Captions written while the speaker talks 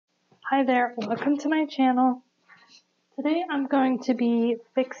Hi there, welcome to my channel. Today I'm going to be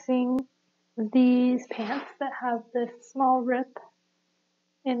fixing these pants that have this small rip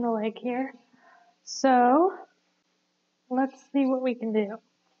in the leg here. So let's see what we can do.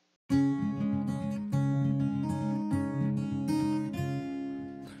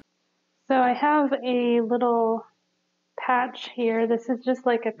 So I have a little patch here. This is just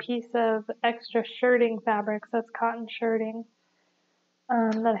like a piece of extra shirting fabric, so it's cotton shirting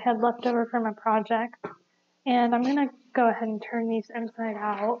that I had left over from a project. And I'm going to go ahead and turn these inside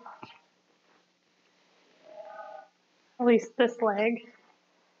out, at least this leg.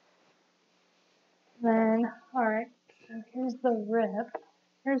 Then, alright, so here's the rip.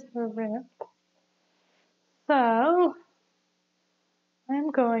 So,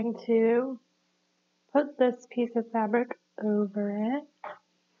 I'm going to put this piece of fabric over it.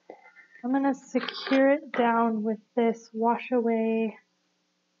 I'm going to secure it down with this wash away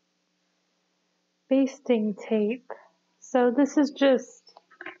basting tape. So this is just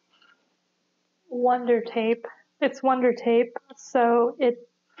Wonder tape. It's Wonder tape, so it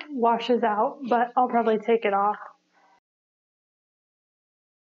washes out, but I'll probably take it off.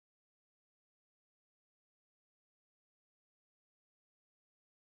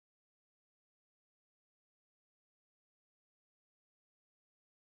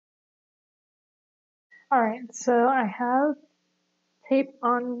 Alright, so I have tape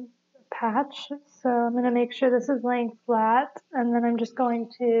on the patch, so I'm going to make sure this is laying flat, and then I'm just going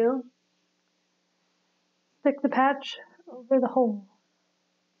to stick the patch over the hole.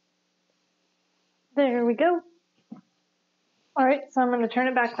 There we go. Alright, so I'm going to turn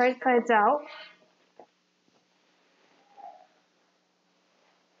it back right sides out.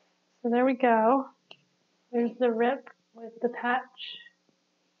 So there we go. There's the rip with the patch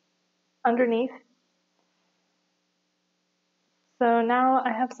underneath. So now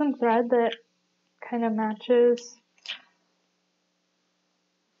I have some thread that kind of matches,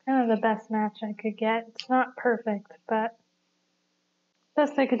 kind of the best match I could get. It's not perfect, but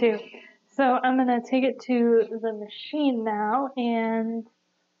best I could do. So I'm going to take it to the machine now, and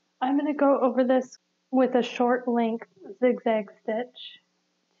I'm going to go over this with a short length zigzag stitch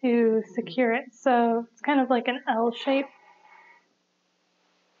to secure it. So it's kind of like an L shape.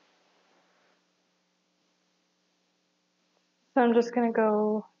 So I'm just going to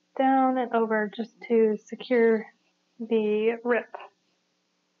go down and over just to secure the rip.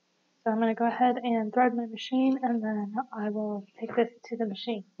 So I'm going to go ahead and thread my machine, and then I will take this to the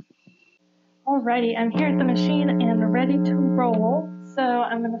machine. Alrighty, I'm here at the machine and ready to roll. So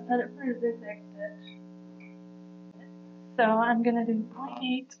I'm going to set it for a zigzag stitch. So I'm going to do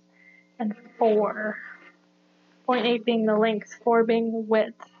 0.8 and 4. 0.8 being the length, 4 being the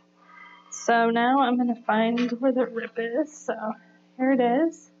width. So now I'm going to find where the rip is. So here it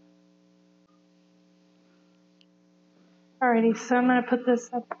is. Alrighty, so I'm going to put this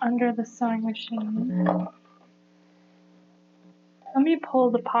up under the sewing machine. Let me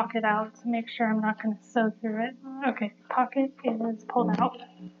pull the pocket out to make sure I'm not going to sew through it. Okay, pocket is pulled out.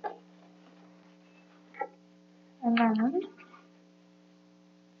 And then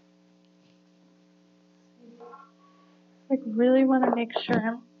I really want to make sure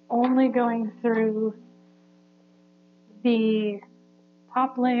I'm only going through the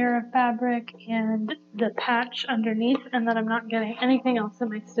top layer of fabric and the patch underneath, and that I'm not getting anything else in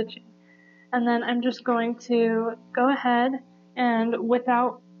my stitching. And then I'm just going to go ahead and,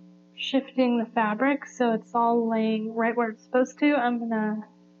 without shifting the fabric so it's all laying right where it's supposed to, I'm going to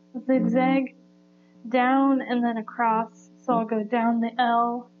zigzag down and then across. So I'll go down the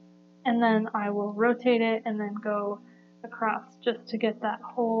L, and then I will rotate it and then go across just to get that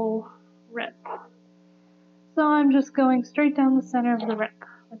whole rip. So I'm just going straight down the center of the rip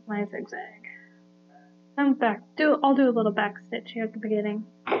with my zigzag. And I'll do a little back stitch here at the beginning.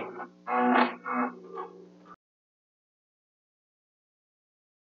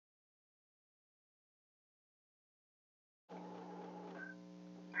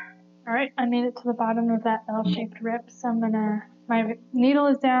 Alright, I made it to the bottom of that L-shaped rip, so my needle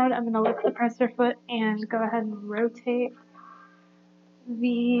is down, I'm gonna lift the presser foot and go ahead and rotate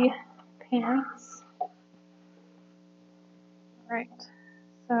the pants. Alright,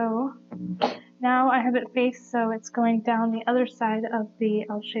 so now I have it faced so it's going down the other side of the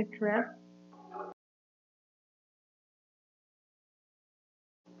L-shaped rip.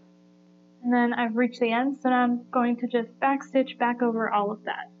 And then I've reached the end, so now I'm going to just backstitch back over all of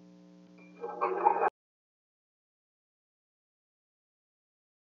that.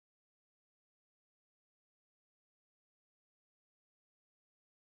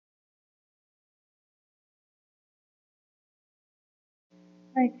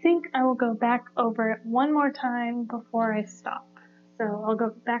 I think I will go back over it one more time before I stop. So I'll go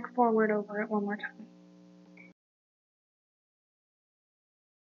back forward over it one more time.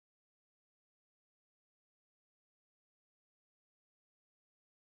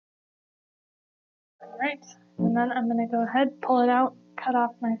 Alright, and then I'm going to go ahead, pull it out, cut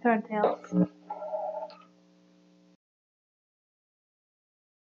off my thread tails.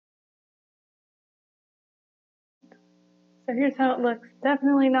 So here's how it looks.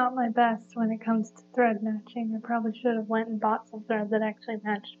 Definitely not my best when it comes to thread matching. I probably should have went and bought some thread that actually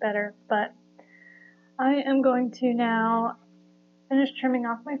matched better, but I am going to now finish trimming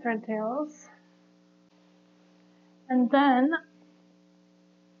off my thread tails. And then,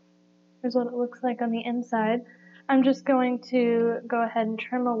 here's what it looks like on the inside. I'm just going to go ahead and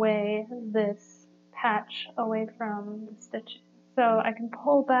trim away this patch away from the stitching. So I can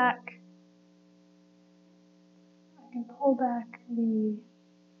pull back the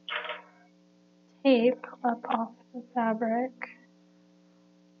tape up off the fabric.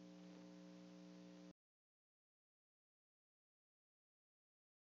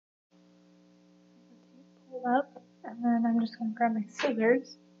 Pull up, and then I'm just going to grab my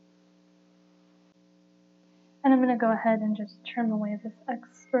scissors. And I'm going to go ahead and just trim away this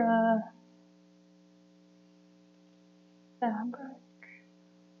extra fabric.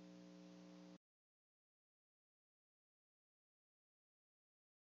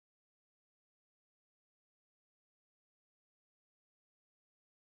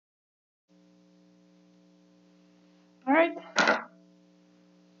 Alright,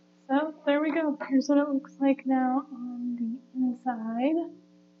 so there we go. Here's what it looks like now on the inside.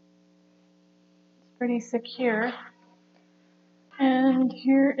 It's pretty secure. And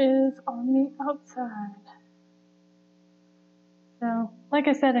here is on the outside. So, like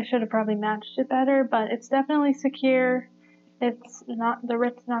I said, I should have probably matched it better, but it's definitely secure. It's not, the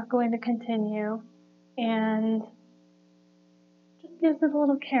rip's not going to continue, and just gives it a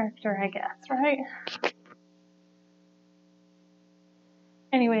little character, I guess, right?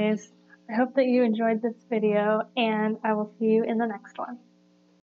 Anyways, I hope that you enjoyed this video, and I will see you in the next one.